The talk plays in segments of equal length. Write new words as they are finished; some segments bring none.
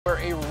Where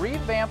a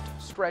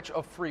revamped stretch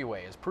of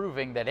freeway is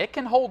proving that it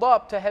can hold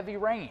up to heavy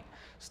rain.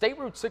 State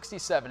Route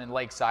 67 in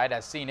Lakeside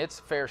has seen its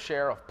fair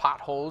share of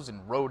potholes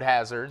and road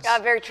hazards.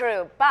 Very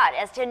true. But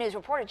as 10 News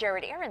reporter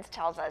Jared Ahrens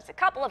tells us, a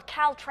couple of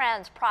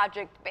Caltrans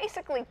projects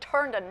basically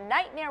turned a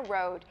nightmare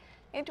road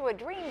into a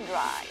dream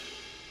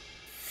drive.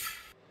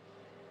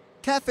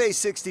 Cafe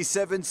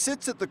 67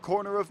 sits at the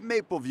corner of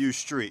Mapleview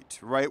Street,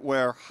 right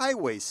where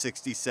Highway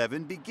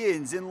 67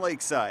 begins in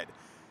Lakeside.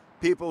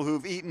 People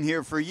who've eaten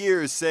here for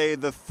years say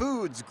the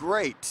food's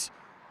great.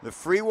 The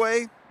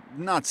freeway,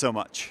 not so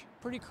much.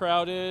 Pretty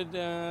crowded,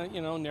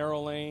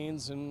 narrow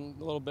lanes and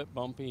a little bit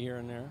bumpy here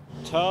and there.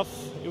 Tough.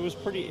 It was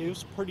pretty,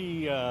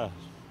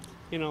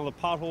 the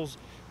potholes,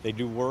 they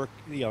do work,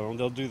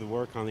 they'll do the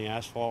work on the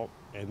asphalt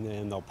and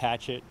then they'll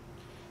patch it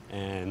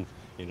and,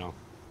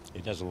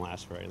 it doesn't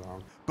last very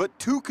long. But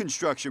two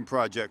construction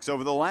projects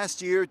over the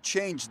last year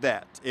changed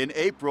that. In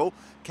April,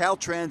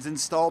 Caltrans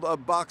installed a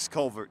box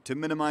culvert to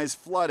minimize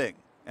flooding.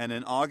 And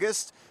in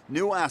August,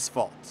 new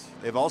asphalt.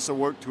 They've also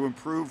worked to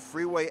improve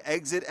freeway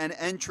exit and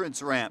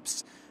entrance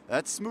ramps.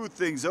 That smoothed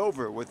things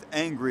over with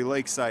angry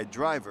Lakeside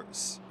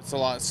drivers. It's a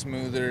lot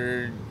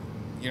smoother.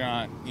 You're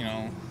not,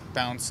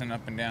 bouncing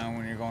up and down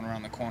when you're going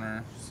around the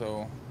corner.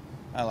 So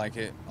I like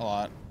it a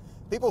lot.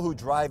 People who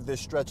drive this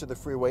stretch of the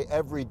freeway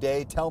every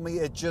day tell me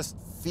it just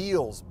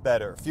feels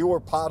better. Fewer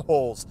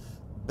potholes,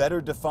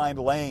 better defined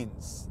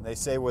lanes. They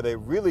say where they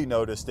really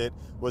noticed it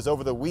was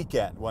over the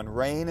weekend when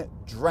rain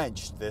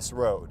drenched this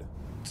road.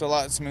 It's a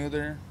lot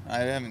smoother. I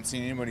haven't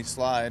seen anybody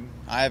slide.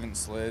 I haven't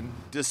slid.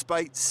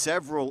 Despite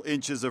several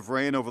inches of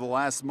rain over the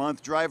last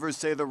month, drivers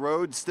say the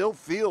road still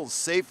feels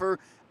safer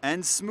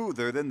and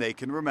smoother than they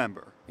can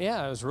remember.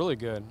 Yeah, it was really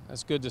good.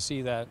 It's good to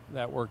see that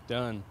work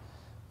done.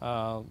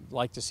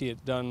 Like to see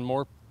it done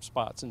more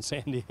spots in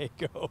San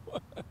Diego.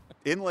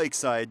 In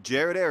Lakeside,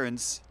 Jared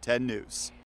Ahrens, 10 News.